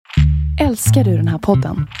Älskar du den här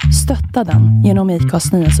podden? Stötta den genom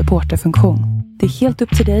IKAs nya supporterfunktion. Det är helt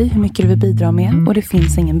upp till dig hur mycket du vill bidra med och det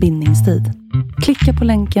finns ingen bindningstid. Klicka på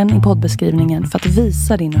länken i poddbeskrivningen för att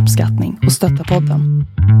visa din uppskattning och stötta podden.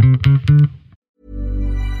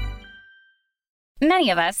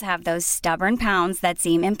 Many of us have those stubborn pounds that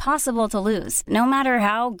seem impossible to lose, no matter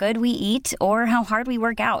how good we eat or how hard we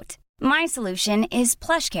work out. My solution is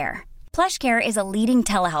PlushCare. PlushCare is a leading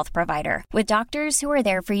telehealth provider with doctors who are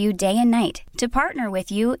there for you day and night to partner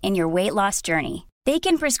with you in your weight loss journey. They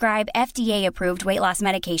can prescribe FDA-approved weight loss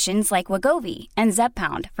medications like Wegovy and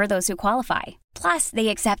Zepbound for those who qualify. Plus, they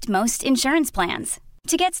accept most insurance plans.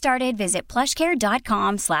 To get started, visit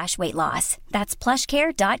plushcare.com/weightloss. That's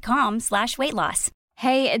plushcare.com/weightloss.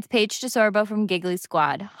 Hey, it's Paige DeSorbo from Giggly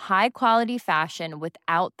Squad. High quality fashion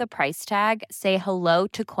without the price tag. Say hello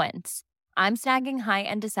to Quince. I'm snagging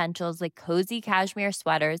high-end essentials like cozy cashmere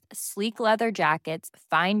sweaters, sleek leather jackets,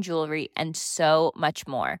 fine jewelry, and so much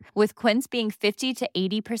more. With Quince being 50 to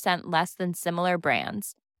 80% less than similar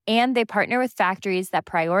brands. And they partner with factories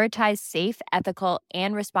that prioritize safe, ethical,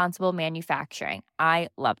 and responsible manufacturing. I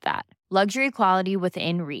love that. Luxury quality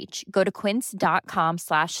within reach. Go to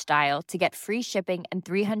quince.com/style to get free shipping and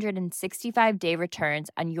 365-day returns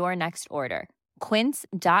on your next order.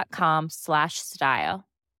 Quince.com/style.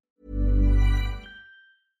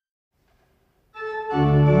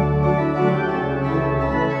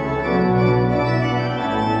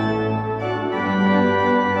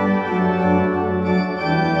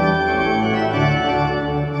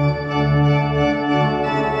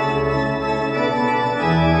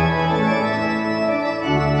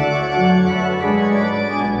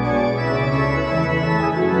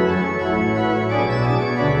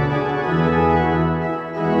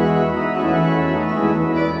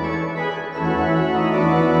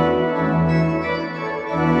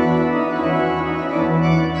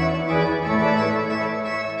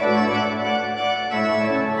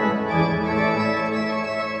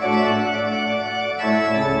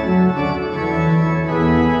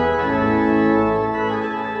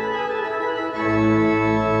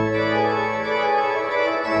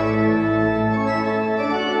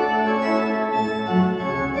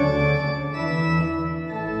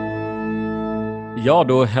 Ja,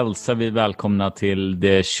 då hälsar vi välkomna till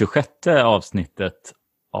det 26:e avsnittet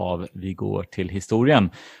av Vi går till historien.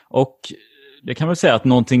 Och det kan väl säga att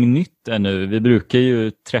någonting nytt är nu. Vi brukar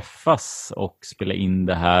ju träffas och spela in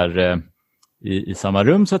det här i samma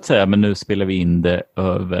rum så att säga. Men nu spelar vi in det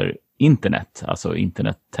över internet, alltså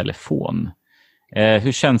internettelefon.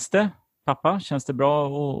 Hur känns det, pappa? Känns det bra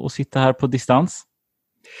att sitta här på distans?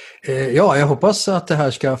 Ja, jag hoppas att det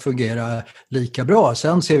här ska fungera lika bra.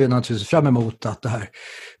 Sen ser vi naturligtvis fram emot att det här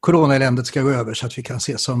coronaeländet ska gå över så att vi kan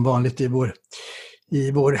ses som vanligt i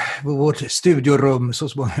vårt studiorum så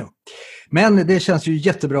småningom. Men det känns ju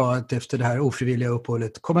jättebra att efter det här ofrivilliga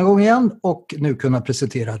uppehållet komma igång igen och nu kunna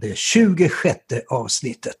presentera det 26:e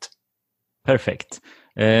avsnittet. Perfekt.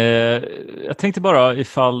 Jag tänkte bara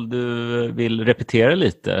ifall du vill repetera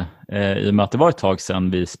lite i och med att det var ett tag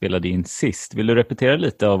sedan vi spelade in sist. Vill du repetera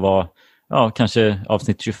lite av vad, kanske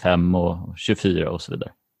avsnitt 25 och 24 och så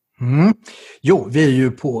vidare? Jo, vi är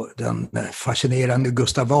ju på den fascinerande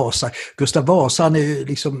Gustav Vasa. Gustav Vasa är ju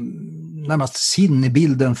liksom närmast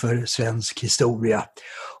sinnebilden för svensk historia.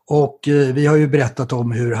 Och vi har ju berättat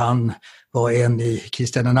om hur han var en i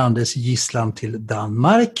Kristian II:s gisslan till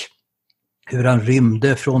Danmark. Hur han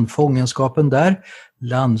rymde från fångenskapen där,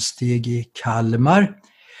 landsteg i Kalmar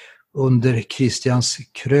under Kristians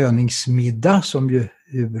kröningsmiddag som ju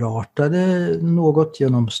urartade något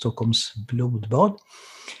genom Stockholms blodbad.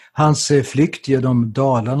 Hans flykt genom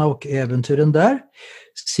Dalarna och äventyren där,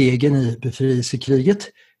 segern i befrielsekriget,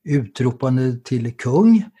 utropande till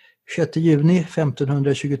kung 6 juni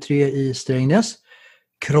 1523 i Strängnäs,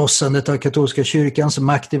 krossandet av katolska kyrkans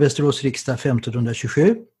makt i Västerås riksdag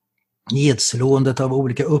 1527, nedslåendet av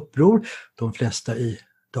olika uppror, de flesta i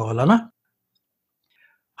Dalarna.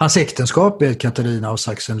 Hans äktenskap med Katarina av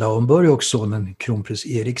Sachsen-Lauenburg och sonen kronprins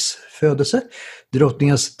Eriks födelse,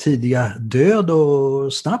 drottningens tidiga död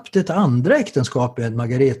och snabbt ett andra äktenskap med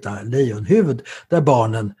Margareta Lejonhuvud där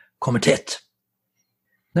barnen kommer tätt.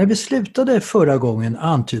 När vi slutade förra gången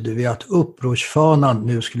antydde vi att upprorsfanan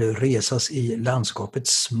nu skulle resas i landskapet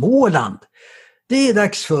Småland. Det är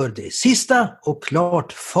dags för det sista och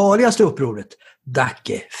klart farligaste upproret,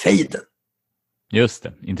 Dackefejden. Just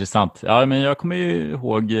det, intressant. Ja, men jag kommer ju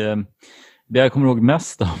ihåg, det jag kommer ihåg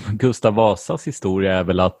mest av Gustav Vasas historia är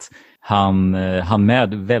väl att han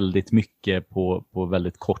med väldigt mycket på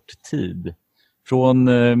väldigt kort tid. Från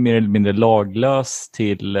mer eller mindre laglös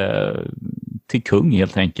till kung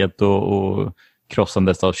helt enkelt och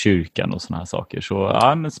krossandet av kyrkan och såna här saker. Så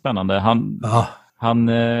ja, men spännande.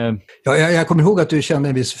 Jag kommer ihåg att du kände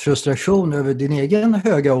en viss frustration över din egen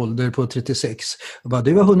höga ålder på 36. Vad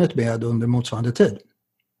du har hunnit med under motsvarande tid.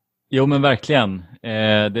 Jo, men verkligen.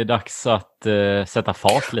 Det är dags att sätta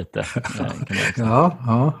fart lite.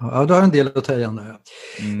 Ja, du har en del att ta igen där.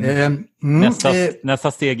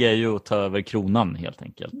 Nästa steg är ju att ta över kronan helt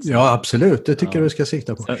enkelt. Ja, absolut. Det tycker jag du ska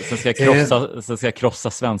sikta på. Sen ska jag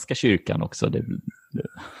krossa svenska kyrkan också.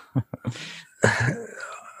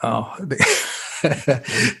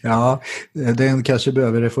 Ja, den kanske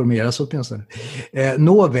behöver reformeras åtminstone.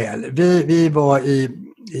 Nåväl, vi var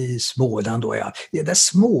i Småland då, ja. Det där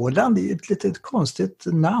Småland är ett litet konstigt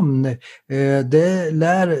namn. Det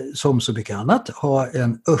lär som så mycket annat ha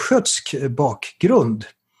en östgötsk bakgrund.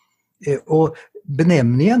 Och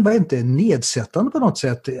benämningen var inte nedsättande på något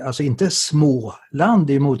sätt, alltså inte Småland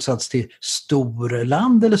i motsats till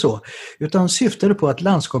Storland eller så, utan syftade på att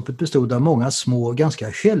landskapet bestod av många små,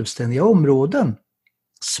 ganska självständiga områden.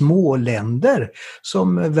 Småländer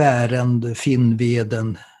som Värend,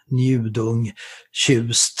 Finnveden, Njudung,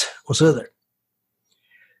 Tjust och så vidare.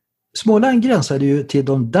 Småland gränsade ju till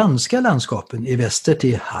de danska landskapen, i väster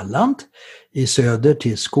till Halland, i söder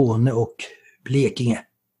till Skåne och Blekinge.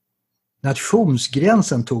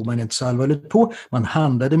 Nationsgränsen tog man inte så allvarligt på, man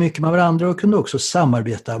handlade mycket med varandra och kunde också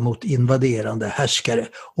samarbeta mot invaderande härskare,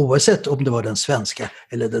 oavsett om det var den svenska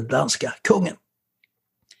eller den danska kungen.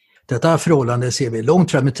 Detta förhållande ser vi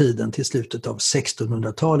långt fram i tiden till slutet av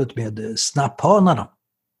 1600-talet med snapphanarna.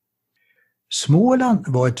 Småland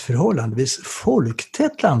var ett förhållandevis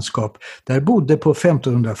folktätt landskap. Där bodde på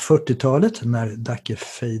 1540-talet, när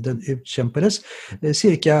Dackefejden utkämpades,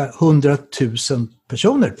 cirka 100 000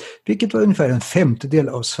 personer, vilket var ungefär en femtedel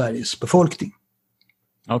av Sveriges befolkning.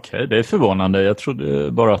 Okej, det är förvånande. Jag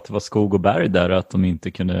trodde bara att det var skog och berg där, att de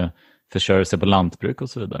inte kunde försörja sig på lantbruk och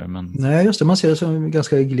så vidare. Men... Nej, just det. Man ser det som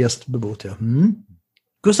ganska glest bebott. Ja.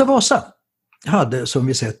 Gustav Vasa hade, som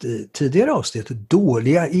vi sett i tidigare avsnitt,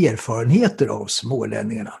 dåliga erfarenheter av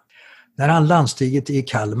smålänningarna. När han landstigit i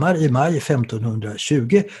Kalmar i maj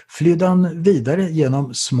 1520 flydde han vidare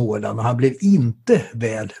genom Småland och han blev inte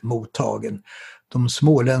väl mottagen. De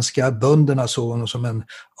småländska bönderna såg honom som en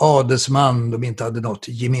adelsman de inte hade något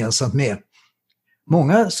gemensamt med.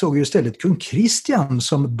 Många såg ju istället kung Kristian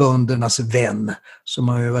som böndernas vän, som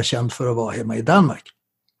han ju var känd för att vara hemma i Danmark.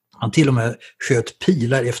 Han till och med sköt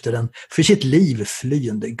pilar efter den för sitt liv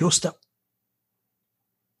flyende Gustav.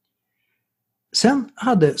 Sen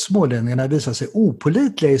hade smålänningarna visat sig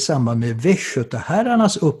opålitliga i samband med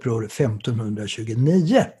västgötaherrarnas uppror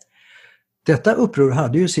 1529. Detta uppror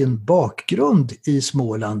hade ju sin bakgrund i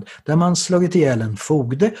Småland, där man slagit ihjäl en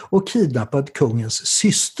fogde och kidnappat kungens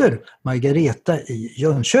syster Margareta i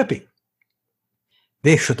Jönköping.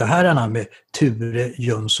 Västgötaherrarna med Ture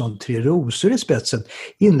Jönsson Tre Rosor i spetsen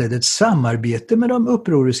inledde ett samarbete med de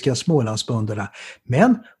upproriska Smålandsbönderna,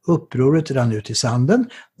 men upproret rann ut i sanden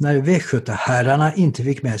när västgötaherrarna inte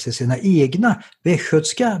fick med sig sina egna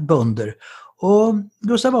västgötska bönder, och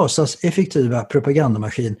Gustav Vasas effektiva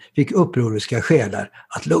propagandamaskin fick upproriska själar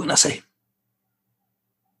att lugna sig.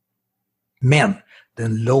 Men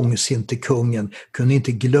den långsinte kungen kunde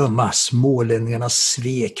inte glömma smålänningarnas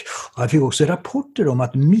svek, och han fick också rapporter om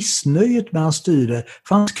att missnöjet med hans styre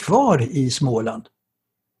fanns kvar i Småland.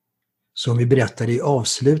 Som vi berättade i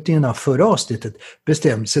avslutningen av förra avsnittet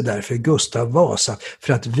bestämde sig därför Gustav Vasa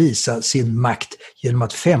för att visa sin makt genom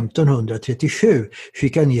att 1537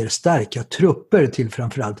 skicka ner starka trupper till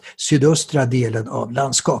framförallt sydöstra delen av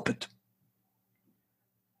landskapet.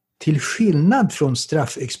 Till skillnad från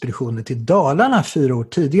straffexpeditionen till Dalarna 4 år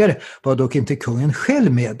tidigare var dock inte kungen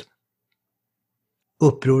själv med.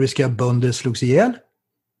 Upproriska bönder slogs ihjäl,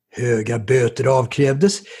 höga böter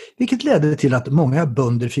avkrävdes, vilket ledde till att många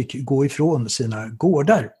bönder fick gå ifrån sina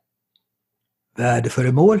gårdar.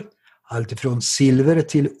 Värdeföremål, alltifrån silver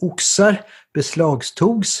till oxar,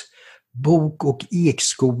 beslagtogs. Bok- och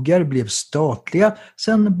ekskogar blev statliga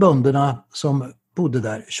sedan bönderna som bodde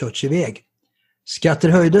där körts iväg. Skatter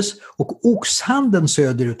höjdes och oxhandeln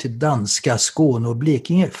söderut till danska Skåne och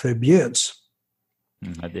Blekinge förbjöds.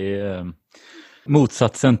 Det är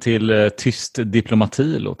motsatsen till tyst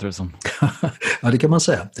diplomati, låter det som. Ja, det kan man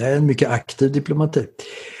säga. Det är en mycket aktiv diplomati.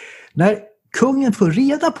 När kungen får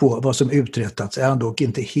reda på vad som uträttats är han dock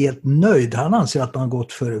inte helt nöjd. Han anser att man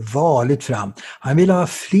gått för varligt fram. Han vill ha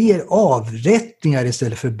fler avrättningar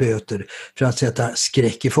istället för böter för att sätta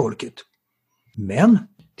skräck i folket. Men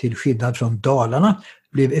till skillnad från Dalarna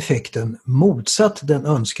blev effekten motsatt den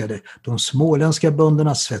önskade. De småländska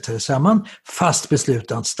bönderna svetsade samman, fast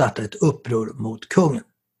beslutna att starta ett uppror mot kungen.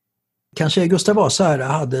 Kanske Gustav Vasa här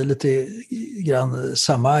hade lite grann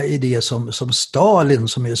samma idé som Stalin,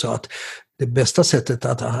 som ju sa att det bästa sättet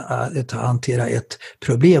att hantera ett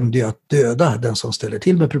problem är att döda den som ställer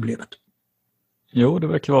till med problemet. Jo, det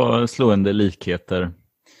verkar vara slående likheter.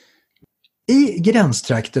 I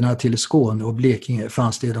gränstrakterna till Skåne och Blekinge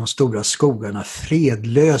fanns det de stora skogarna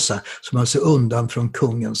fredlösa som höll sig undan från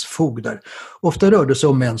kungens fogdar. Ofta rörde det sig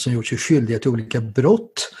om män som gjort sig skyldiga till olika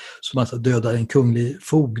brott, som att döda en kunglig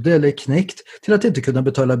fogde eller knekt, till att inte kunna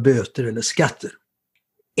betala böter eller skatter.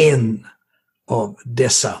 En av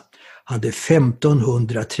dessa hade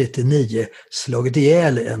 1539 slagit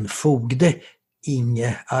ihjäl en fogde,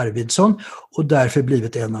 Inge Arvidsson, och därför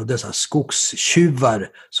blivit en av dessa skogstjuvar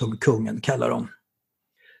som kungen kallar dem.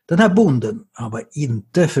 Den här bonden, han var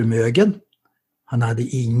inte förmögen, han hade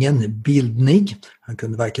ingen bildning, han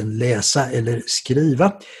kunde varken läsa eller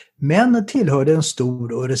skriva, men tillhörde en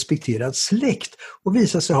stor och respekterad släkt och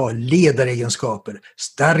visade sig ha ledaregenskaper,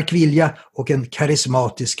 stark vilja och en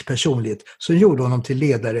karismatisk personlighet som gjorde honom till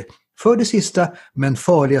ledare för det sista men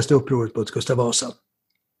farligaste upproret mot Gustav Vasa.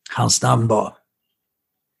 Hans namn var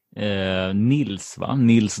Nils, va?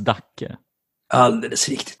 Nils Dacke. Alldeles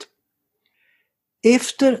riktigt.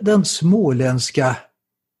 Efter den småländska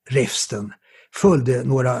räfsten följde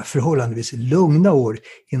några förhållandevis lugna år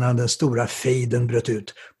innan den stora fejden bröt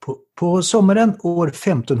ut. På sommaren år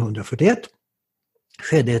 1541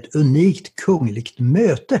 skedde ett unikt kungligt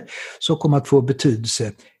möte som kom att få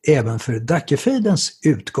betydelse även för Dackefejdens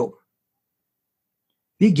utgång.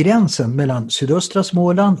 Vid gränsen mellan sydöstra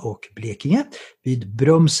Småland och Blekinge, vid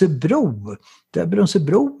Brömsebro. Där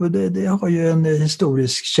Brömsebro, det har ju en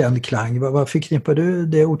historisk känd klang. Vad förknippar du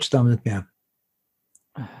det ortsnamnet med?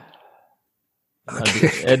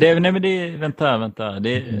 Okay. Vänta.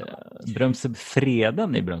 Det är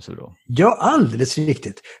freden i Brömsebro. Ja, alldeles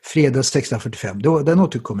riktigt. Freden 1645, den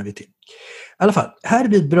återkommer vi till. I alla fall, här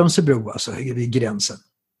vid Brömsebro, alltså vid gränsen,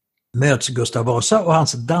 möts Gustav Vasa och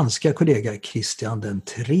hans danska kollega Kristian den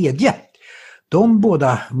tredje. De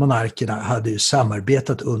båda monarkerna hade ju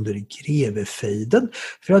samarbetat under grevefejden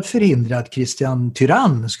för att förhindra att Kristian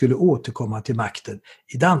Tyrann skulle återkomma till makten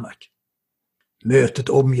i Danmark. Mötet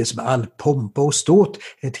omges med all pompa och ståt.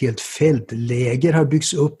 Ett helt fältläger har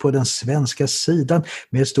byggts upp på den svenska sidan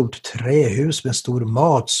med ett stort trähus med stor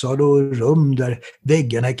matsal och rum där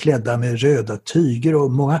väggarna är klädda med röda tyger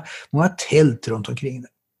och många tält runt omkring det.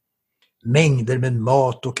 Mängder med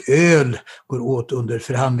mat och öl går åt under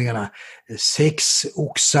förhandlingarna. 6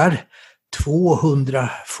 oxar, 200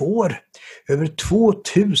 får, över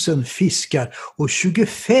 2000 fiskar och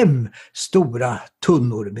 25 stora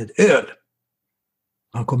tunnor med öl.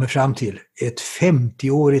 Man kommer fram till ett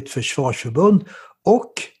 50-årigt försvarsförbund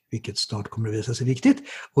och, vilket snart kommer att visa sig viktigt,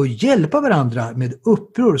 att hjälpa varandra med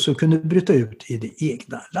uppror som kunde bryta ut i det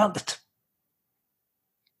egna landet.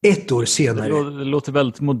 Ett år senare... Det låter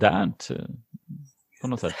väldigt modernt på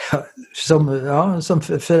något sätt. Som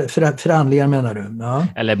förhandlingar menar du? Ja.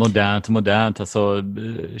 Eller modernt. Alltså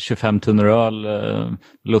 25 tunnor öl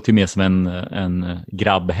låter ju mer som en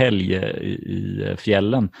grabbhelg i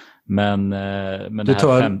fjällen. Men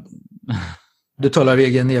du talar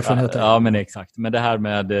egen erfarenhet. Ja, men exakt. Men det här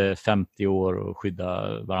med 50 år och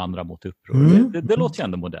skydda varandra mot uppror, det låter ju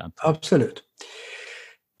ändå modernt. Absolut.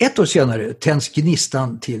 Ett år senare tänds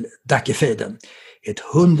gnistan till Dackefejden. Ett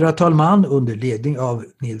 100-tal man under ledning av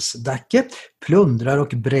Nils Dacke plundrar och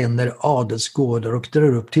bränner adelsgårdar och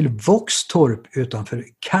drar upp till Våxtorp utanför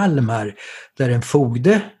Kalmar, där en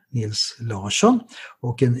fogde, Nils Larsson,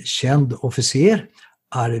 och en känd officer,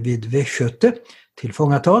 Arvid Västgöte,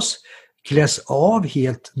 tillfångatas, kläs av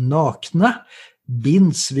helt nakna,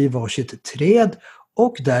 binds vid varsitt träd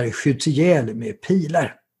och där skjuts ihjäl med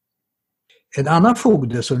pilar. En annan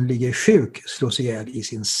fogde som ligger sjuk slås ihjäl i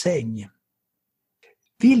sin säng.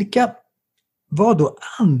 Vilka var då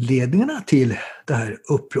anledningarna till det här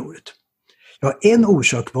upproret? Ja, en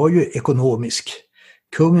orsak var ju ekonomisk.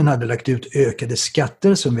 Kungen hade lagt ut ökade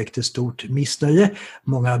skatter som väckte stort missnöje.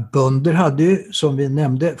 Många bönder hade ju, som vi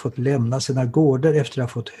nämnde, fått lämna sina gårdar efter att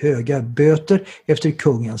ha fått höga böter efter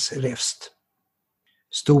kungens räfst.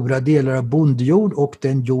 Stora delar av bondjord och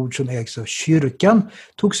den jord som ägs av kyrkan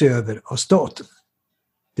togs över av staten.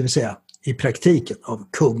 Det vill säga i praktiken av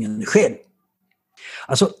kungen själv.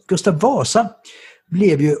 Alltså Gustav Vasa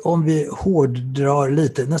blev ju, om vi hårdrar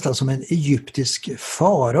lite, nästan som en egyptisk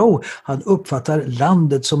farao. Han uppfattar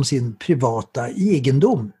landet som sin privata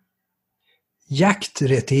egendom.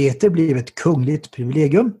 Jakträttigheter blev ett kungligt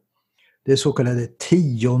privilegium. Det så kallade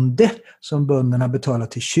 10:e som bönderna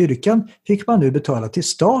betalade till kyrkan fick man nu betala till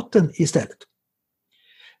staten istället.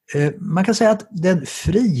 Man kan säga att den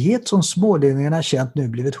frihet som smålänningarna känt nu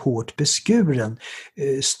blivit hårt beskuren.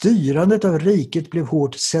 Styrandet av riket blev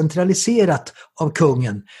hårt centraliserat av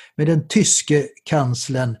kungen med den tyske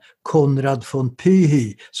kanslern Konrad von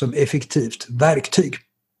Pyhy som effektivt verktyg.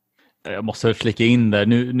 Jag måste flika in där.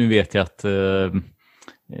 Nu vet jag att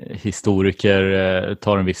historiker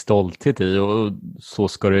tar en viss stolthet i, och så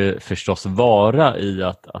ska det förstås vara i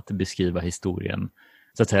att beskriva historien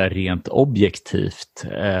så att säga rent objektivt.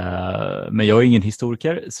 Men jag är ingen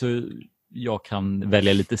historiker, så jag kan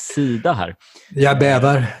välja lite sida här. Jag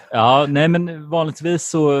bävar. Ja, nej, men vanligtvis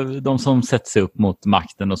så de som sätter sig upp mot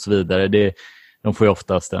makten och så vidare, de får ju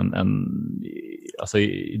oftast alltså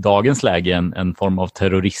i dagens läge en form av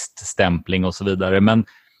terroriststämpling och så vidare. Men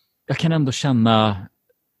jag kan ändå känna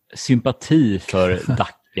sympati för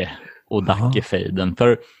Dacke och Dackefejden.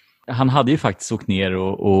 För han hade ju faktiskt åkt ner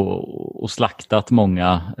och slaktat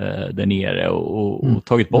många där nere och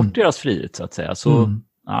tagit bort deras frihet så att säga. Så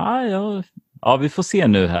ja, vi får se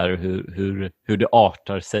nu här hur det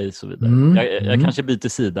artar sig så vidare. Jag kanske byter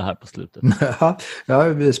sida här på slutet. Ja,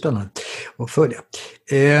 det blir spännande att följa.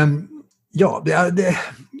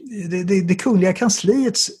 Det kungliga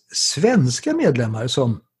kansliets svenska medlemmar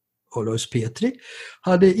som Olaus Petri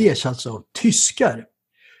hade ersatts av tyskar.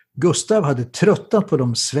 Gustav hade tröttnat på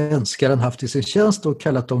de svenskar han haft i sin tjänst och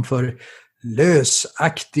kallat dem för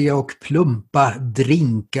lösaktiga och plumpa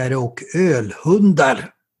drinkare och ölhundar.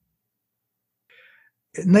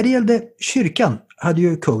 När det gällde kyrkan hade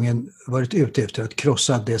ju kungen varit ute efter att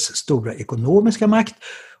krossa dess stora ekonomiska makt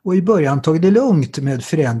och i början tagit det lugnt med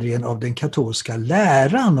förändringen av den katolska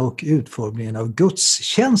läran och utformningen av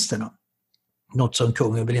gudstjänsterna. Något som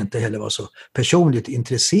kungen väl inte heller var så personligt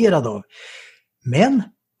intresserad av. Men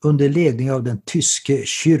under ledning av den tyske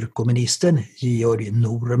kyrkoministern Georg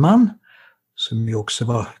Norman, som ju också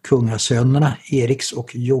var kungasönerna Eriks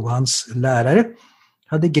och Johans lärare,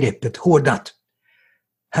 hade greppet hårdnat.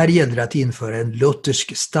 Här gällde det att införa en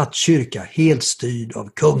luthersk statskyrka helt styrd av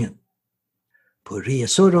kungen. På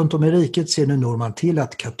resor runt om i riket ser nu Norman till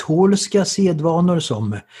att katolska sedvanor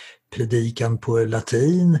som predikan på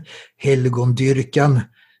latin, helgondyrkan,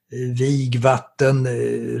 vigvatten,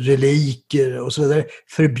 reliker och så vidare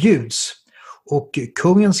förbjuds. Och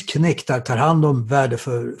kungens knektar tar hand om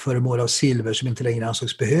värdeföremål av silver som inte längre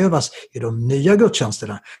ansågs behövas i de nya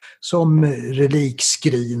gudstjänsterna, som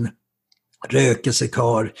relikskrin,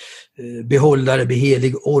 rökelsekar, behållare med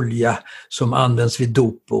helig olja som används vid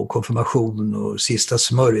dop och konfirmation och sista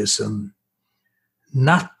smörjelsen.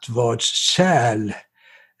 Nattvardskärl.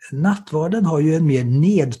 Nattvarden har ju en mer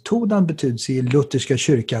nedtonad betydelse i lutherska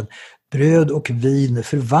kyrkan. Bröd och vin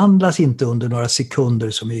förvandlas inte under några sekunder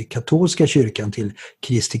som i katolska kyrkan till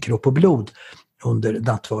Kristi kropp och blod under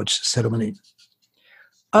nattvardsceremonin.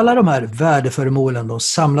 Alla de här värdeföremålen de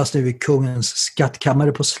samlas nu i kungens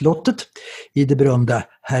skattkammare på slottet i det berömda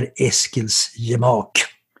herr Eskils gemak.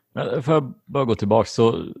 Får jag bara gå tillbaka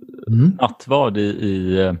så nattvard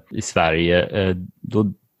i Sverige,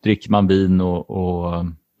 då dricker man vin och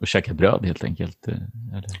käkar bröd helt enkelt?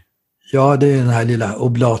 Eller? Ja, det är den här lilla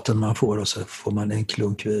oblaten man får och så får man en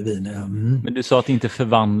klunk vin. Men du sa att det inte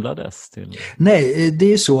förvandlades till... Nej,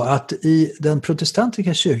 det är så att i den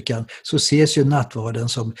protestantiska kyrkan så ses ju nattvarden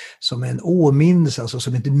som en åminnelse, alltså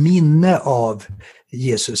som ett minne av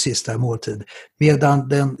Jesus sista måltid. Medan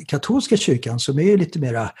den katolska kyrkan som är lite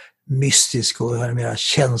mera mystisk och har mera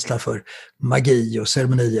känsla för magi och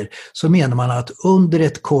ceremonier, så menar man att under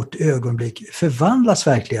ett kort ögonblick förvandlas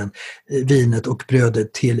verkligen vinet och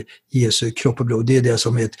brödet till Jesu kropp och blod. Det är det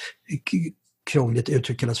som är ett krångligt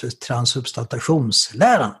uttryck kallas för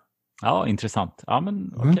transsubstantationsläran. Ja, intressant. Ja,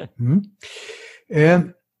 men okej.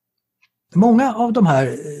 Många av de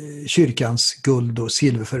här kyrkans guld- och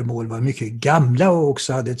silverföremål var mycket gamla och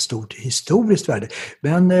också hade ett stort historiskt värde.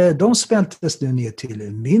 Men de smältes nu ner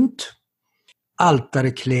till mynt.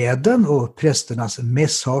 Altarkläden och prästernas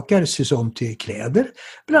mässhakar sys om till kläder,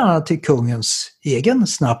 bland annat till kungens egen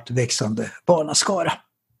snabbt växande barnaskara.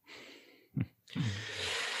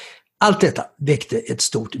 Allt detta väckte ett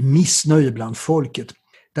stort missnöje bland folket.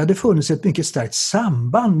 Det hade funnits ett mycket starkt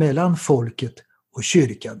samband mellan folket och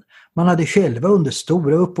kyrkan. Man hade själva under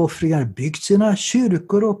stora uppoffringar byggt sina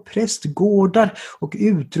kyrkor och prästgårdar och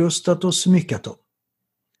utrustat och smyckat dem.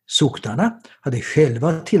 Socknarna hade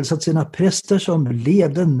själva tillsatt sina präster som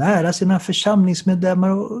levde nära sina församlingsmedlemmar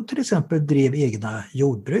och till exempel drev egna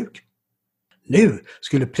jordbruk. Nu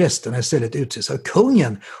skulle prästerna istället utses av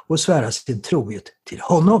kungen och svära sin trohet till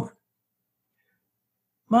honom.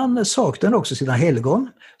 Man saknade också sina helgon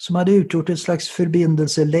som hade utgjort ett slags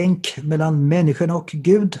förbindelselänk mellan människorna och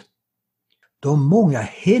Gud. De många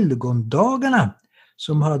helgondagarna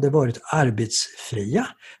som hade varit arbetsfria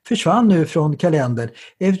försvann nu från kalendern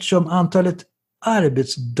eftersom antalet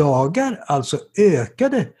arbetsdagar alltså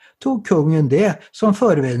ökade, tog kungen det som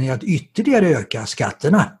förevändning att ytterligare öka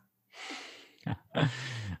skatterna.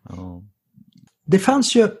 Det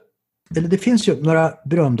finns ju några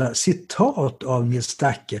berömda citat av Nils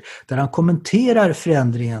Dacke där han kommenterar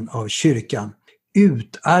förändringen av kyrkan.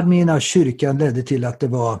 Utarmningen av kyrkan ledde till att det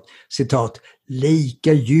var, citat,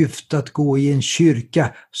 lika djupt att gå i en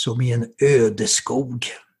kyrka som i en ödeskog.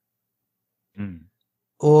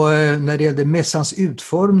 Och när det gällde mässans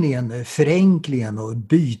utformningen, förenklingen och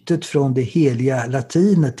bytet från det heliga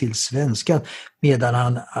latinet till svenskan, medan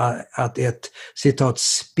han att ett, citat,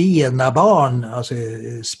 spenabarn, alltså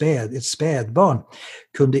ett spädbarn,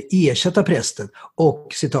 kunde ersätta prästen och,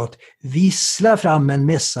 citat, vissla fram en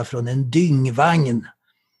mässa från en dyngvagn,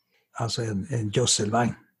 alltså en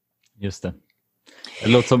gödselvagn. Just det. Det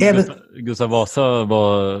låter som Gustav Vasa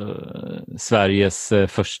var Sveriges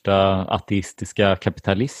första ateistiska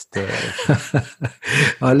kapitalist.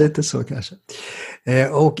 Ja, lite så kanske.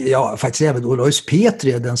 Och ja, faktiskt även Olois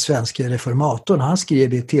Petri, den svenska reformatorn, han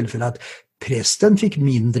skrev i ett tillfälle att prästen fick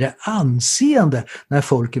mindre anseende när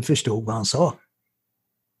folket förstod vad han sa.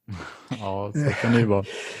 Ja, så kan det ju vara.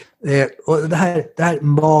 Och det här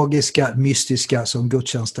magiska, mystiska som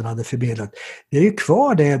gudstjänsten hade förmedlat, det är ju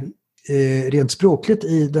kvar det rent språkligt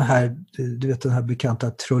i den här, du vet, den här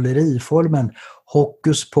bekanta trolleriformen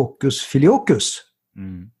Hokus Pokus Filiokus.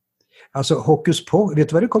 Alltså Hokus Pokus, vet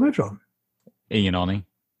du var det kommer ifrån? Ingen aning.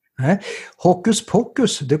 Nej. Hokus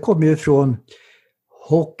Pokus, det kommer ju från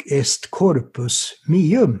Hoc est corpus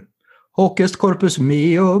meum. Hoc est corpus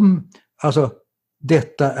meum, alltså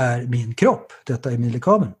detta är min kropp, detta är min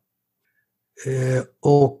lekamen.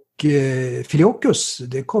 Och Filiokus,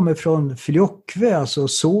 det kommer från Filiokve, alltså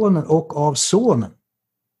sonen och av sonen.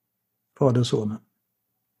 Fadersonen.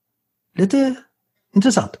 Lite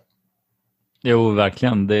intressant. Jo,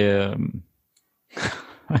 verkligen. Det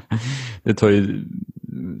tar ju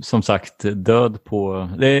som sagt död på...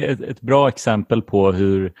 Det är ett bra exempel på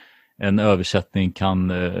hur en översättning kan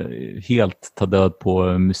helt ta död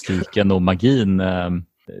på mystiken och magin.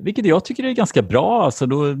 Vilket jag tycker är ganska bra. Alltså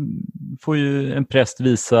då får ju en präst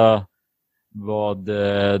visa vad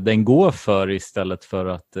den går för istället för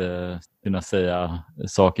att kunna säga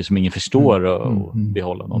saker som ingen förstår och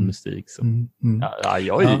behålla någon mystik. Så.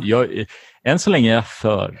 Än så länge är jag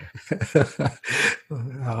för.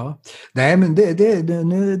 Ja. Nej, men det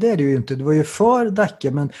är det ju inte. Det var ju för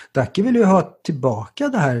Dacke, men Dacke vill ju ha tillbaka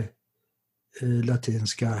det här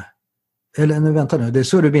latinska. Eller nu, vänta nu, det är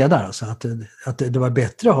så du menar alltså, att det var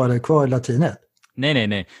bättre att ha det kvar i latinet?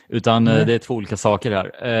 Nej, utan det är två olika saker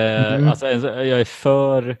här. Alltså, jag är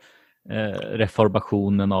för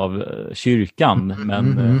reformationen av kyrkan,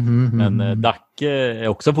 men Dacke är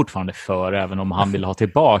också fortfarande för, även om han vill ha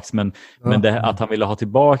tillbaks. Men att han ville ha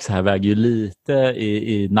tillbaks här väger ju lite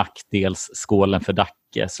i nackdelsskålen för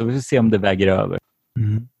Dacke, så vi får se om det väger över.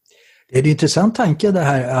 Det är en intressant tanke det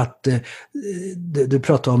här att du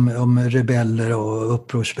pratar om rebeller och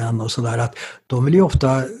upprorsmän och sådär, att de vill ju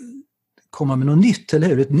ofta komma med något nytt, eller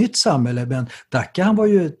hur? Ett nytt samhälle, men Dacke,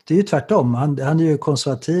 det är ju tvärtom. Han är ju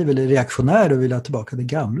konservativ eller reaktionär och vill ha tillbaka det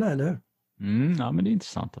gamla, eller hur? Ja, men det är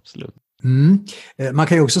intressant, absolut. Man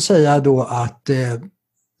kan ju också säga då att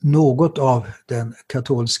något av den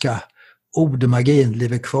katolska ordmagin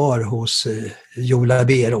lever kvar hos Jola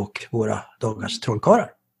Ber och våra dagars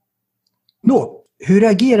trollkarlar. Hur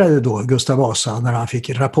reagerade då Gustav Vasa när han fick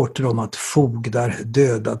rapporter om att fogdar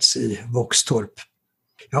dödats i Våxtorp?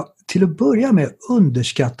 Ja, till att börja med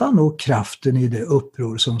underskattade han nog kraften i det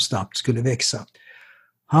uppror som snabbt skulle växa.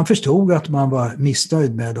 Han förstod att man var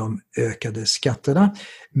missnöjd med de ökade skatterna,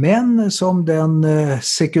 men som den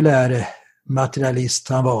sekuläre materialist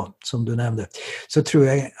han var, som du nämnde, så tror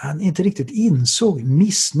jag han inte riktigt insåg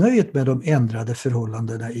missnöjet med de ändrade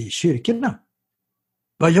förhållandena i kyrkorna.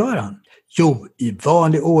 Vad gör han? Jo, i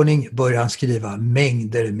vanlig ordning börjar han skriva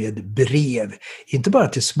mängder med brev. Inte bara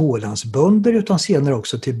till Smålandsbönder utan senare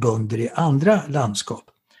också till bönder i andra landskap.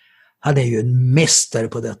 Han är ju en mästare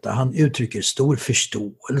på detta. Han uttrycker stor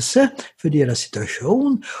förståelse för deras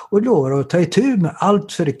situation och lovar att ta itu med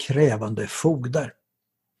allt för krävande fogdar.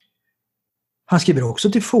 Han skriver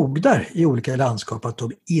också till fogdar i olika landskap att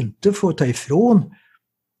de inte får ta ifrån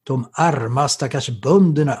de arma stackars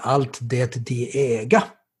bönderna allt det de äga.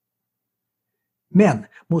 Men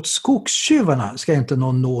mot skogstjuvarna ska inte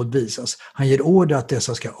någon nåd visas. Han ger order att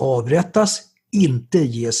dessa ska avrättas, inte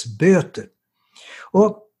ges böter.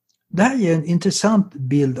 Och det här ger en intressant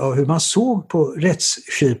bild av hur man såg på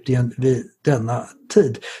rättsskipningen vid denna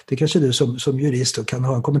tid. Det kanske du som jurist då kan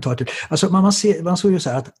ha en kommentar till. Alltså man såg ju så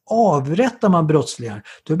här att avrättar man brottslingar,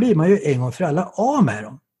 då blir man ju en gång för alla av med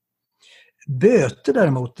dem. Böter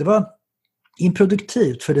däremot, det var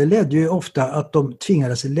improduktivt, för det ledde ju ofta att de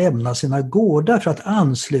tvingades lämna sina gårdar för att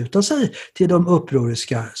ansluta sig till de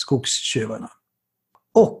upproriska skogstjuvarna.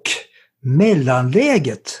 Och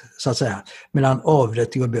mellanläget, så att säga, mellan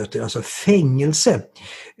avrättning och böter, alltså fängelse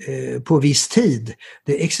på viss tid,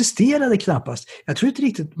 det existerade knappast. Jag tror inte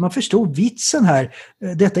riktigt man förstod vitsen här.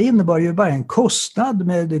 Detta innebar ju bara en kostnad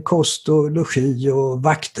med kost och logi och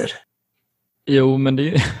vakter. Jo, men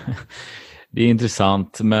det är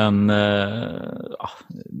intressant, men det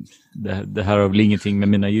här har väl ingenting med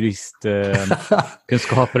mina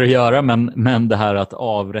juristkunskaper att göra, men det här att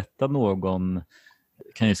avrätta någon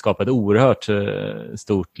kan ju skapa ett oerhört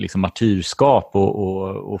stort liksom martyrskap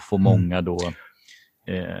och få många då.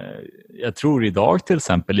 Jag tror idag till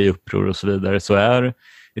exempel i uppror och så vidare så är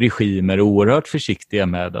regimer oerhört försiktiga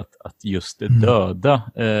med att just döda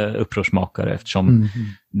upprorsmakare, eftersom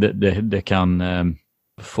det kan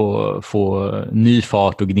få ny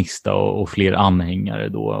fart och gnista och fler anhängare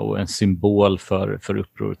då, och en symbol för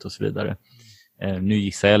upproret och så vidare. Nu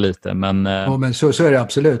gissar jag lite, men... Ja, men så är det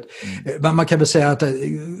absolut. Man kan väl säga att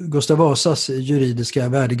Gustav Vasas juridiska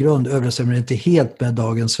värdegrund överensstämmer inte helt med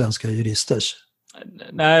dagens svenska juristers.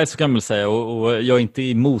 Nej, så kan man väl säga. Och jag är inte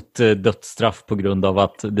emot dödsstraff på grund av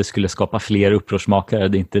att det skulle skapa fler upprorsmakare.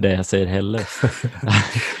 Det är inte det jag säger heller.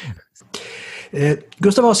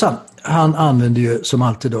 Gustav Vasa, han använde ju som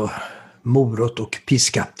alltid då morot och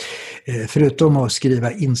piska. Förutom att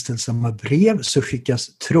skriva inställsamma brev så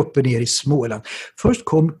skickas trupper ner i Småland. Först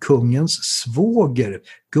kom kungens svåger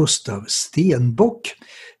Gustav Stenbock,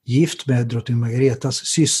 gift med drottning Margaretas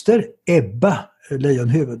syster Ebba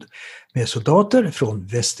Lejonhuvud, med soldater från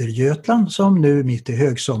Västergötland som nu mitt i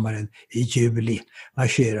högsommaren i juli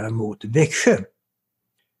marscherar mot Växjö.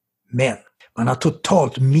 Men man har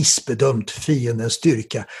totalt missbedömt fiendens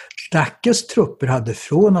styrka. Dackes trupper hade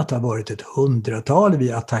från att ha varit ett 100-tal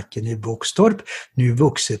vid attacken i Boxtorp nu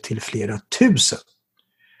vuxit till flera tusen.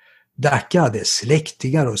 Dacke hade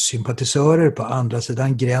släktingar och sympatisörer på andra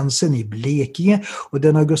sidan gränsen i Blekinge, och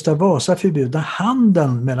den av Gustav Vasa förbjudna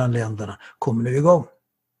handeln mellan länderna kommer nu igång.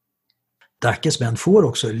 Dackes män får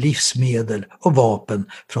också livsmedel och vapen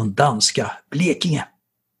från danska Blekinge.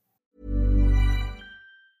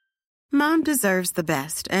 Mom deserves the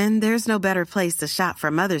best, and there's no better place to shop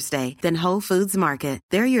for Mother's Day than Whole Foods Market.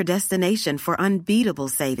 They're your destination for unbeatable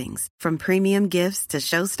savings, from premium gifts to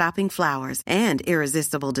show-stopping flowers and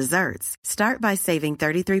irresistible desserts. Start by saving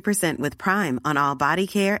 33% with Prime on all body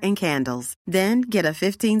care and candles. Then get a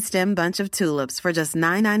 15-stem bunch of tulips for just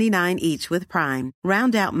 $9.99 each with Prime.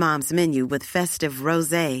 Round out Mom's menu with festive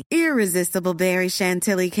rosé, irresistible berry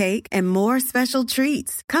chantilly cake, and more special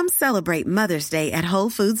treats. Come celebrate Mother's Day at Whole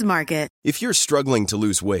Foods Market. If you're struggling to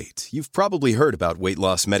lose weight, you've probably heard about weight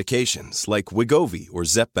loss medications like Wegovy or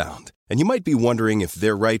Zepbound, and you might be wondering if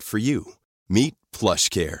they're right for you. Meet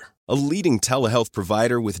PlushCare, a leading telehealth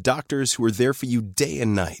provider with doctors who are there for you day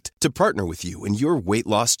and night to partner with you in your weight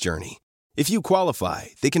loss journey. If you qualify,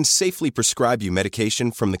 they can safely prescribe you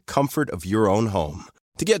medication from the comfort of your own home.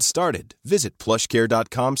 To get started, visit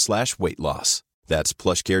plushcare.com/weightloss. That's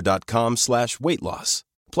plushcare.com/weightloss.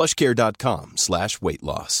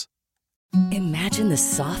 plushcare.com/weightloss. Imagine the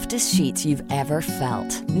softest sheets you've ever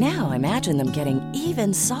felt. Now imagine them getting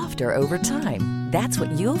even softer over time. That's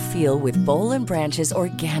what you'll feel with Boll & Branch's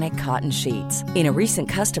organic cotton sheets. In a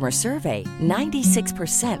recent customer survey,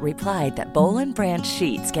 96% replied that Boll & Branch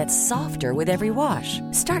sheets get softer with every wash.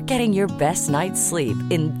 Start getting your best night's sleep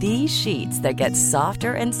in these sheets that get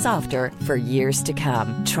softer and softer for years to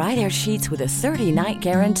come. Try their sheets with a 30-night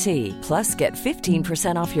guarantee. Plus, get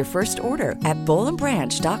 15% off your first order at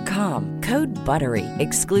bollandbranch.com. Code BUTTERY.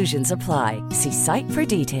 Exclusions apply. See site for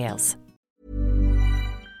details.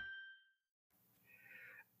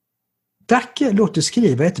 Dacke låter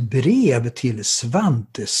skriva ett brev till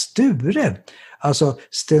Svante Sture, alltså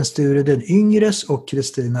Sten Sture den yngres och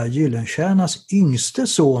Kristina Gyllenstiernas yngste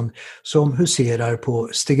son, som huserar på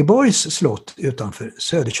Stegeborgs slott utanför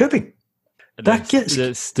Söderköping.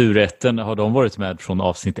 Sturetten, har de varit med från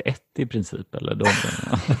avsnitt 1 i princip? Eller de...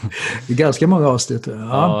 Det är ganska många avsnitt.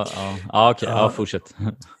 Fortsätt.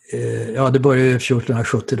 Ja, det började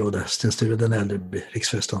 1470 då, där Sten Sture den äldre blir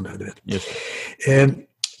riksföreståndare, du vet. Just.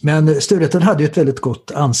 Men Sturetten hade ju ett väldigt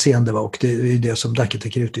gott anseende, och det är ju det som Dacke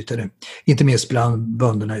tycker utnyttja nu. Inte minst bland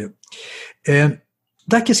bönderna ju.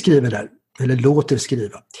 Dacke skriver där: eller låter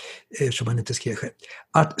skriva, som han inte skrev själv,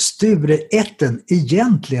 att Stureätten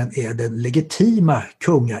egentligen är den legitima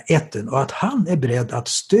kungaätten och att han är beredd att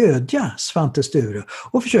stödja Svante Sture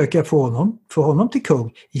och försöka få honom till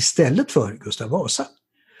kung istället för Gustav Vasa.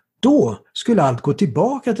 Då skulle allt gå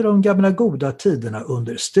tillbaka till de gamla goda tiderna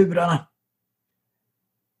under Sturarna.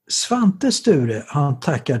 Svante Sture, han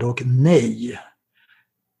tackar dock nej.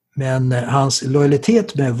 Men hans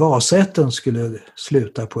lojalitet med Vasaätten skulle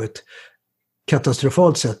sluta på ett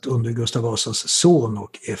katastrofalt sätt under Gustav Vasas son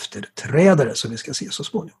och efterträdare, som vi ska se så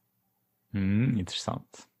småningom. Intressant.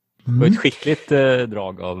 Det var ett skickligt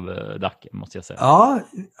drag av Dacke, måste jag säga. Ja,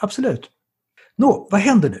 absolut. Nå, vad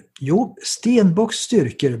händer nu? Jo, Stenbocks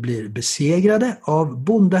styrkor blir besegrade av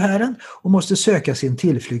bondehären och måste söka sin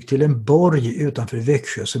tillflykt till en borg utanför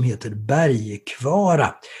Växjö som heter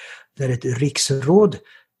Bergkvara, där ett riksråd,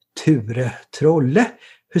 Ture Trolle,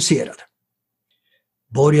 huserade.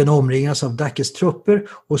 Borgen omringas av Dackes trupper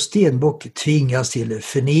och Stenbock tvingas till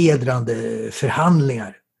förnedrande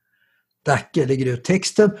förhandlingar. Dacke lägger ut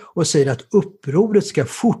texten och säger att upproret ska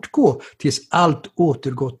fortgå tills allt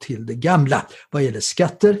återgått till det gamla vad gäller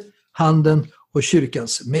skatter, handeln och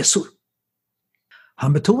kyrkans mässor.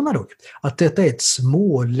 Han betonar dock att detta är ett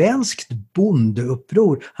småländskt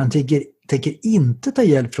bondeuppror. Han tänker inte ta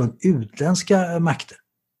hjälp från utländska makter.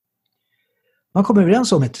 Man kommer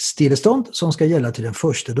överens om ett stillestånd som ska gälla till den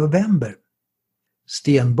 1 november.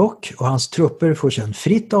 Stenbock och hans trupper får sedan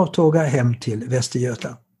fritt avtåga hem till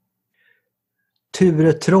Västergötland.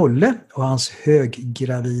 Ture Trolle och hans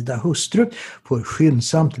höggravida hustru får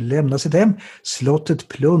skyndsamt lämna sitt hem, slottet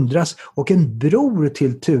plundras och en bror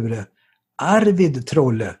till Ture, Arvid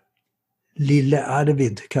Trolle, Lille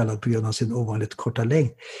Arvid kallad på grund av sin ovanligt korta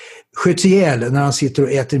längd, sköts ihjäl när han sitter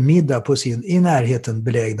och äter middag på sin i närheten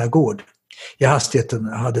belägna gård. I hastigheten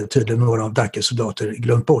hade tydligen några av Dackes soldater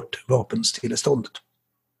glömt bort vapenstilleståndet.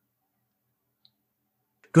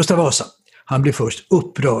 Gustav Vasa, han blir först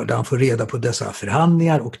upprörd när han får reda på dessa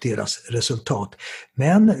förhandlingar och deras resultat.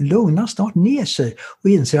 Men lugnar snart ner sig och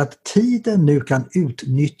inser att tiden nu kan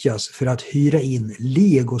utnyttjas för att hyra in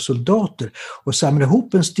legosoldater och samla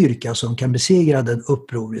ihop en styrka som kan besegra den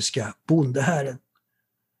upproriska bondehären.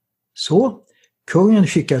 Så kungen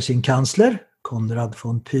skickar sin kansler, Konrad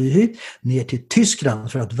von Pyhy, ner till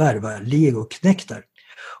Tyskland för att värva legoknektar.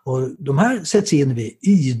 Och de här sätts in vid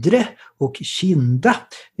Ydre och Kinda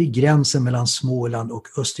vid gränsen mellan Småland och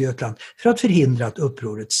Östergötland för att förhindra att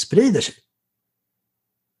upproret sprider sig.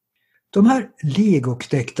 De här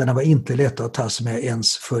legoknektarna var inte lätta att tas med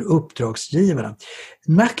ens för uppdragsgivarna.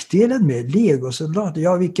 Nackdelen med legosoldater,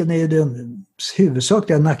 ja, vilken är den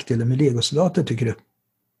huvudsakliga nackdelen med legosoldater tycker du?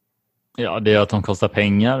 Ja, det är att de kostar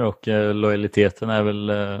pengar och lojaliteten är väl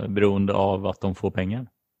beroende av att de får pengar.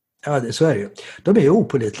 Ja, så är det ju. De är ju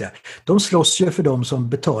opålitliga. De slåss ju för de som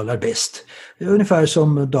betalar bäst. Ungefär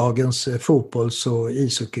som dagens fotbolls- och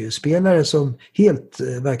ishockeyspelare som helt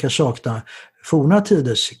verkar sakna forna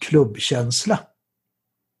tiders klubbkänsla.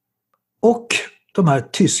 Och de här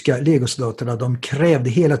tyska legosoldaterna, de krävde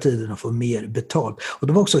hela tiden att få mer betalt. Och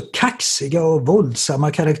de var också kaxiga och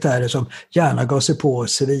våldsamma karaktärer som gärna gav sig på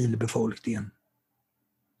civilbefolkningen.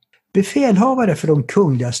 Befälhavare för de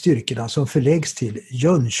kungliga styrkorna som förläggs till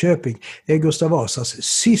Jönköping är Gustav Vasas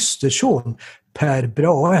systerson Per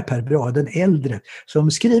Brahe den äldre,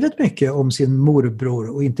 som skrivit mycket om sin morbror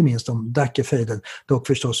och inte minst om Dackefejden, dock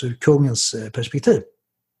förstås ur kungens perspektiv.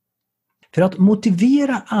 För att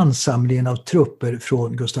motivera ansamlingen av trupper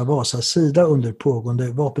från Gustav Vasas sida under pågående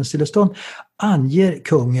vapenstillestånd anger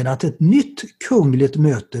kungen att ett nytt kungligt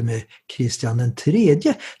möte med Kristian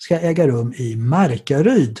III ska äga rum i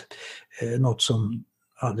Markaryd, något som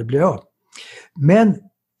aldrig blir av. Men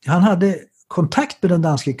han hade kontakt med den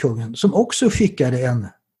danske kungen som också skickade en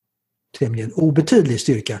tämligen obetydlig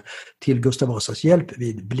styrka till Gustav Vasas hjälp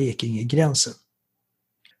vid Blekingegränsen.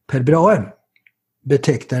 Per Brahe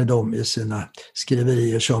betecknar dem i sina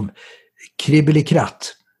skriverier som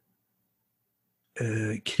kribbelikratt.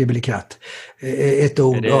 Ett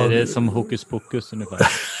ord av... Det är som hokus pokus ungefär.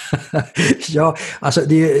 Ja, alltså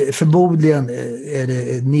det är, förmodligen är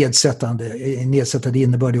det nedsättande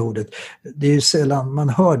innebörd i ordet. Det är ju sällan man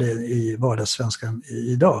hör det i vardagssvenskan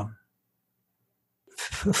idag.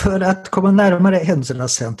 För att komma närmare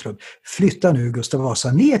händelsernas centrum flyttar nu Gustav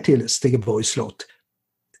Vasa ner till Stegeborgs slott.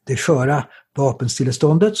 Det sköra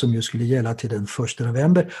vapenstilleståndet, som ju skulle gälla till den 1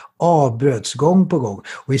 november, avbröts gång på gång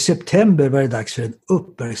och i september var det dags för en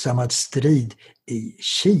uppmärksammad strid i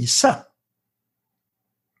Kisa.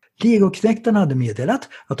 Legoknektarna hade meddelat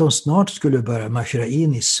att de snart skulle börja marschera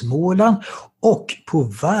in i Småland och på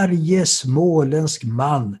varje småländsk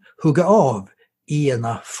man hugga av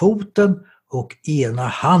ena foten och ena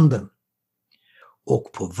handen.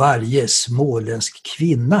 Och på varje småländsk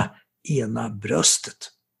kvinna ena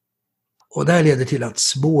bröstet. Och det här leder till att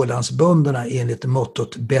Smålandsbönderna enligt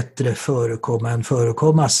mottot bättre förekomma än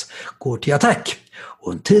förekommas går till attack.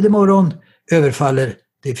 Och en tidig morgon överfaller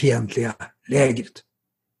det fientliga lägret.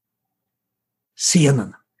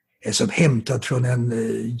 Scenen är som hämtad från en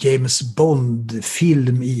James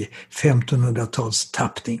Bond-film i 1500-tals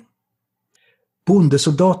tappning.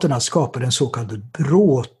 Bondesoldaterna skapade en så kallad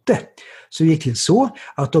bråte. Så gick till så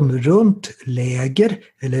att de runt läger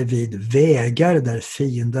eller vid vägar där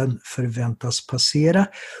fienden förväntas passera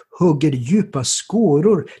hugger djupa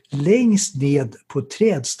skåror längst ned på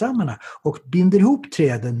trädstammarna och binder ihop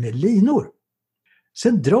träden med linor.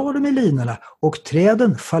 Sen drar de i linorna och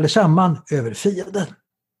träden faller samman över fienden.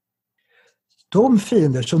 De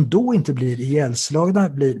fiender som då inte blir ihjälslagna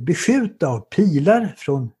blir beskjutna av pilar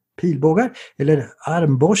från pilbågar eller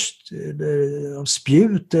armborst, eller av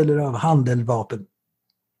spjut eller av handeldvapen.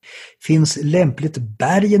 Finns lämpligt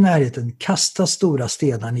berg i närheten kastas stora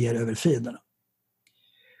stenar ner över fienderna.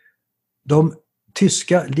 De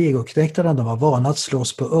tyska legoknektarna var vana att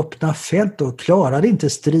slåss på öppna fält och klarade inte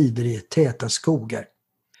strider i täta skogar.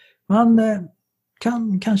 Man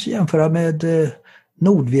kan kanske jämföra med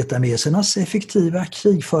nordvietnamesernas effektiva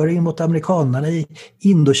krigföring mot amerikanerna i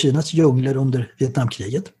Indokinas djungler under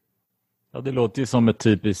Vietnamkriget. Ja, det låter ju som ett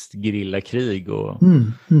typiskt gerillakrig och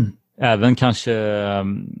även kanske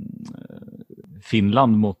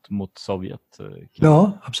Finland mot Sovjet.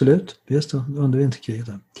 Ja, absolut. Just under vinterkriget.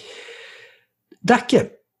 Dacke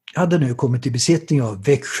hade nu kommit i besittning av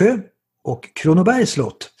Växjö och Kronobergs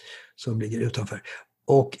slott som ligger utanför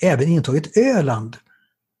och även intagit Öland.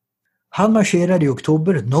 Han marscherade i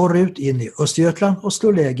oktober norrut in i Östergötland och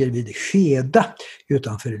slog läger vid Skeda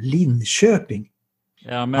utanför Linköping.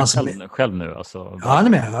 Ja, men själv nu alltså. Ja, han är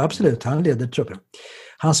med, absolut. Han leder truppen.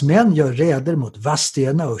 Hans män gör räder mot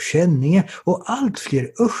Vadstena och Skänninge och allt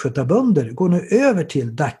fler östgötabönder går nu över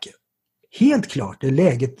till Dacke. Helt klart är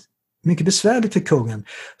läget mycket besvärligt för kungen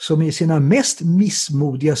som i sina mest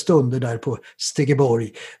missmodiga stunder där på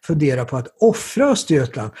Stegeborg funderar på att offra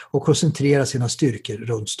Östergötland och koncentrera sina styrkor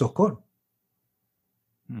runt Stockholm.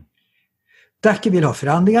 Dacke vill ha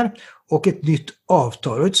förhandlingar och ett nytt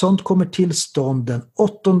avtal och ett sånt kommer till stånd den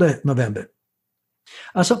 8 november.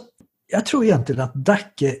 Alltså, jag tror egentligen att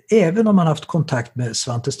Dacke, även om han haft kontakt med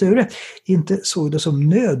Svante Sture, inte såg det som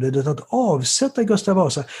nödvändigt att avsätta Gustav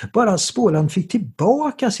Vasa, bara Småland fick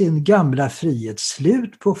tillbaka sin gamla frihet,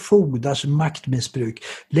 slut på fogdars maktmissbruk,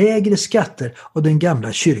 lägre skatter och den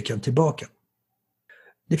gamla kyrkan tillbaka.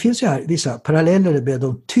 Det finns ju här vissa paralleller med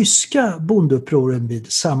de tyska bondeupproren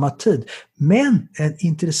vid samma tid. Men en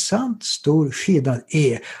intressant stor skillnad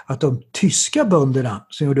är att de tyska bönderna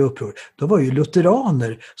som gjorde uppror, de var ju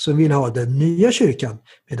lutheraner som ville ha den nya kyrkan,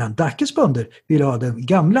 medan Dackes bönder ville ha den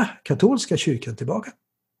gamla katolska kyrkan tillbaka.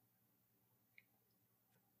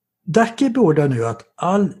 Dacke beordrar nu att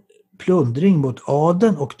all plundring mot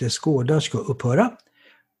adeln och dess gårdar ska upphöra.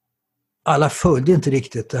 Alla följde inte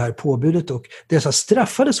riktigt det här påbudet och dessa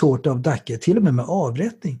straffades hårt av Dacke, till och med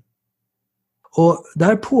avrättning. Och det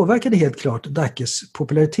här påverkade helt klart Dackes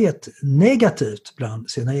popularitet negativt bland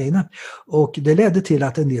sina egna. Och det ledde till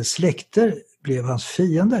att en del släkter blev hans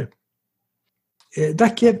fiender.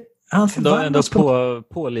 Dacke, han förvandlas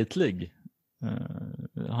pålitlig.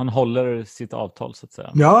 Han håller sitt avtal så att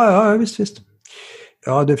säga. Ja, visst.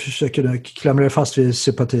 Ja, du försöker nu klamra dig fast vid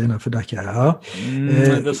sympatierna för Dacke. Ja.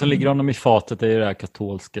 Det som ligger honom i fatet är ju den här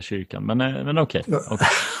katolska kyrkan, men okej.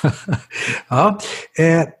 Ja,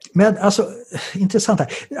 men alltså intressant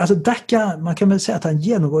här. Alltså Dacke, man kan väl säga att han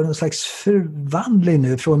genomgår en slags förvandling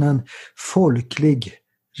nu från en folklig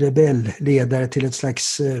rebellledare till ett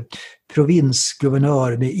slags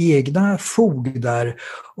provinsguvernör med egna fogdar,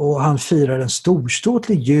 och han firar en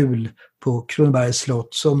storståtlig jul på Kronobergs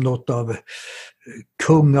slott som något av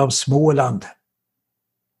kung av Småland.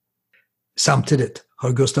 Samtidigt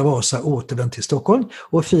har Gustav Vasa återvänt till Stockholm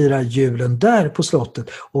och firar julen där på slottet,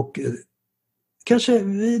 och kanske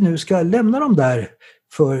vi nu ska lämna dem där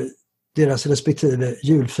för deras respektive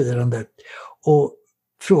julfirande. Och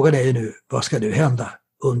frågan är ju nu, vad ska nu hända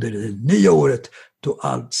under det nya året då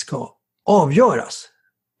allt ska avgöras?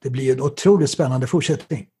 Det blir en otroligt spännande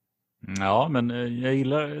fortsättning. Ja, men jag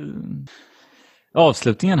gillar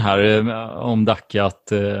avslutningen här om Dacke,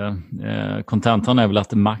 att kontentan är väl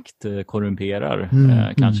att makt korrumperar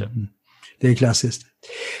kanske. Det är klassiskt.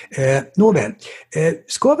 Nåväl,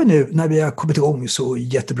 ska vi nu när vi har kommit igång så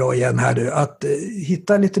jättebra igen här nu att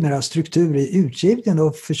hitta lite mer struktur i utgivningen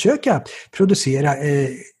och försöka producera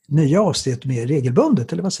nya avsnitt mer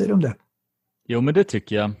regelbundet, eller vad säger du om det? Jo, men det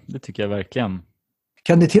tycker jag. Det tycker jag verkligen.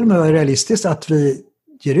 Kan det till och med vara realistiskt att vi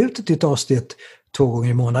ger ut ett nytt avsnitt 2 gånger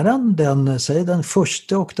i månaden? Den 1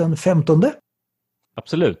 och den 15?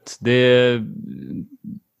 Absolut.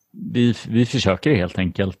 Vi försöker helt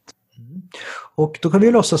enkelt. Och då kan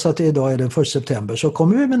vi låtsas att det idag är den 1 september, så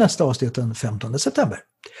kommer vi med nästa avsnitt den 15 september.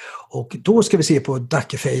 Och då ska vi se på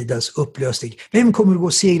Dackefejdens upplösning. Vem kommer att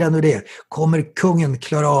gå segrande ur det? Kommer kungen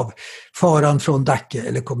klara av faran från Dacke,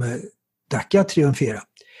 eller kommer Dacke att triumfera?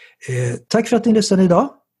 Tack för att ni lyssnade idag.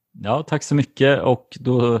 Ja, tack så mycket, och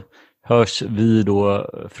då hörs vi då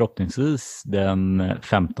förhoppningsvis den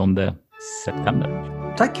 15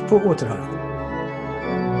 september. Tack, på återhörande.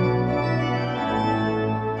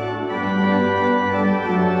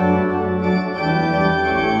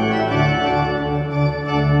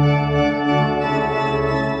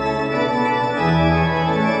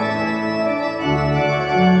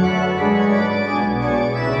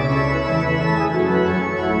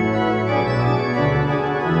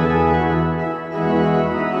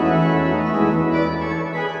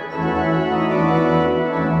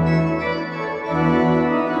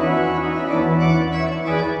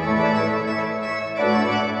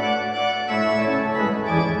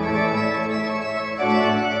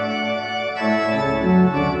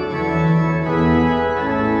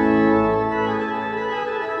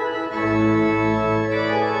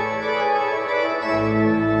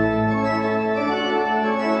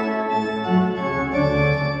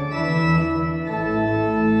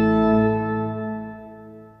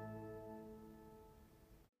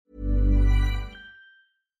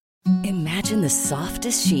 Imagine the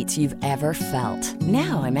softest sheets you've ever felt.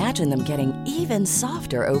 Now imagine them getting even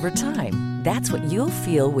softer over time. That's what you'll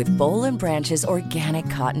feel with Boll & Branch's organic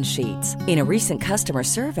cotton sheets. In a recent customer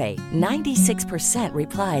survey, 96%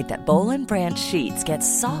 replied that Boll & Branch sheets get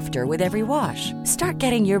softer with every wash. Start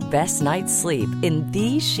getting your best night's sleep in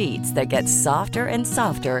these sheets that get softer and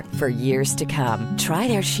softer for years to come. Try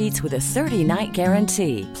their sheets with a 30-night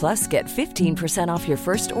guarantee. Plus, get 15% off your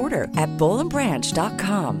first order at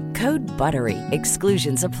bollandbranch.com. Code BUTTERY.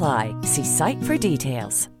 Exclusions apply. See site for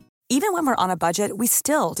details. Even when we're on a budget, we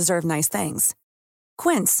still deserve nice things.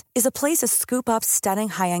 Quince is a place to scoop up stunning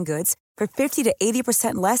high-end goods for 50 to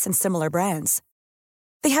 80% less than similar brands.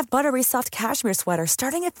 They have buttery soft cashmere sweaters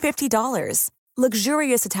starting at $50,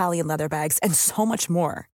 luxurious Italian leather bags, and so much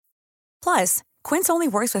more. Plus, Quince only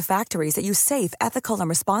works with factories that use safe, ethical, and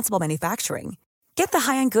responsible manufacturing. Get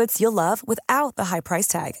the high-end goods you'll love without the high price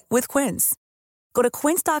tag with Quince. Go to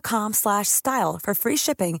quince.com/style for free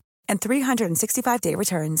shipping and 365-day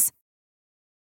returns.